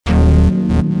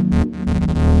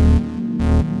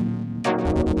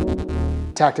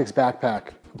Tactix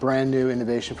backpack, brand new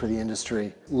innovation for the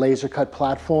industry. Laser cut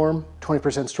platform,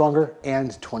 20% stronger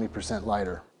and 20%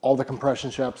 lighter. All the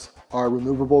compression straps are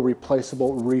removable,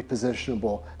 replaceable,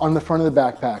 repositionable. On the front of the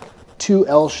backpack, 2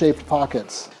 L-shaped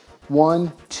pockets.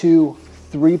 1, 2,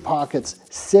 3 pockets,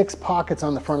 6 pockets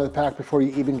on the front of the pack before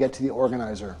you even get to the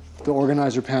organizer. The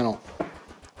organizer panel,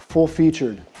 full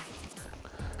featured.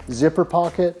 Zipper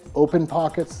pocket, open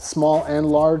pockets, small and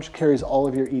large, carries all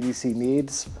of your EDC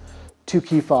needs. 2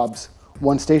 key fobs,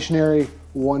 1 stationary,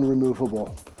 1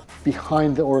 removable.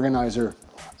 Behind the organizer,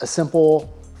 a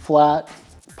simple flat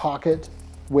pocket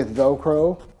with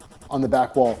Velcro on the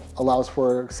back wall allows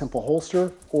for a simple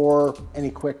holster or any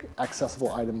quick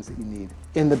accessible items that you need.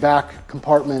 In the back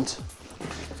compartment,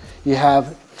 you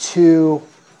have 2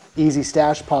 easy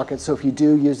stash pockets. So if you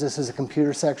do use this as a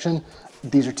computer section,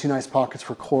 these are 2 nice pockets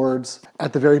for cords.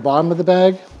 At the very bottom of the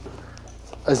bag,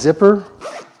 a zipper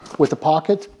with a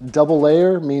pocket. Double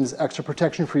layer means extra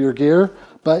protection for your gear,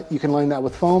 but you can line that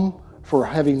with foam for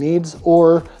heavy needs,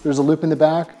 or there's a loop in the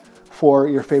back for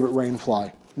your favorite rain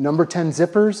fly. Number 10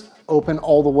 zippers open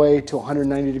all the way to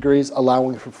 190 degrees,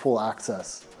 allowing for full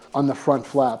access. On the front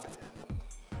flap,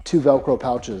 2 Velcro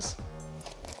pouches.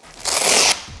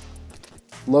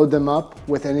 Load them up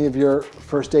with any of your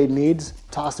first aid needs,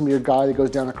 toss them to your guy that goes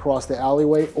down across the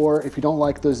alleyway, or if you don't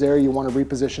like those there, you want to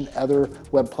reposition other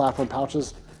web platform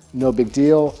pouches, no big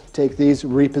deal. Take these,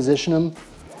 reposition them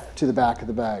to the back of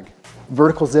the bag.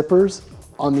 Vertical zippers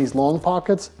on these long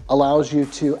pockets allows you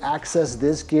to access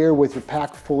this gear with your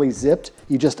pack fully zipped.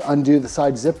 You just undo the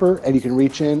side zipper and you can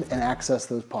reach in and access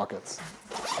those pockets.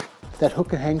 That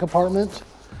hook and hang compartment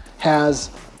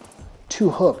has 2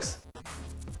 hooks.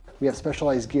 We have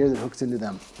specialized gear that hooks into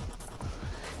them.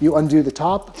 You undo the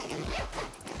top,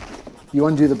 you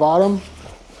undo the bottom,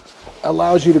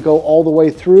 allows you to go all the way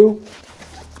through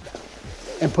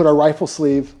and put our rifle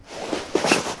sleeve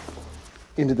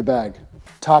into the bag.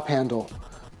 Top handle,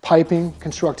 piping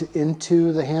constructed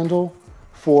into the handle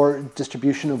for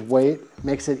distribution of weight,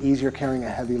 makes it easier carrying a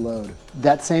heavy load.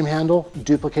 That same handle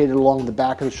duplicated along the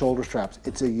back of the shoulder straps.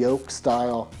 It's a yoke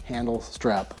style handle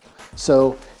strap.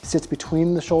 So it sits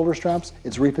between the shoulder straps.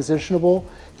 It's repositionable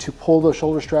to pull those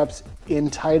shoulder straps in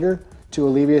tighter to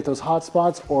alleviate those hot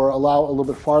spots or allow a little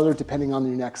bit farther depending on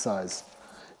your neck size.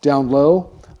 Down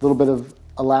low, a little bit of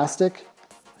elastic,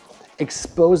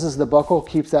 exposes the buckle,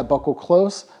 keeps that buckle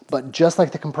close, but just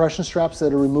like the compression straps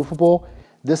that are removable,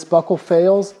 this buckle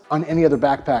fails on any other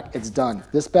backpack, it's done.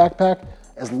 This backpack,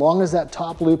 as long as that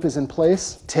top loop is in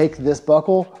place, take this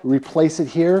buckle, replace it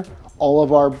here. All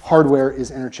of our hardware is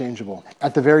interchangeable.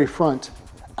 At the very front,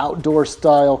 outdoor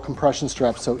style compression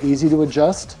straps, so easy to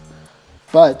adjust,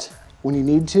 but when you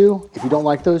need to, if you don't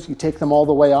like those, you take them all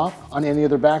the way off. On any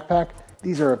other backpack,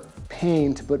 these are a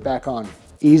pain to put back on.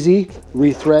 Easy,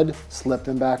 rethread, slip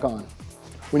them back on.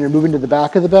 When you're moving to the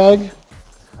back of the bag,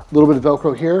 a little bit of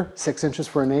Velcro here, 6 inches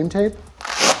for a name tape.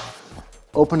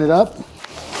 Open it up,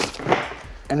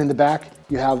 and in the back,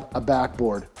 you have a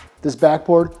backboard. This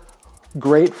backboard,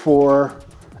 great for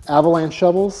avalanche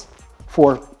shovels,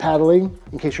 for paddling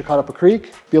in case you're caught up a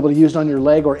creek, be able to use it on your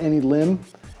leg or any limb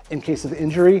in case of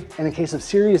injury, and in case of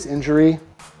serious injury,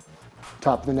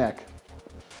 top of the neck.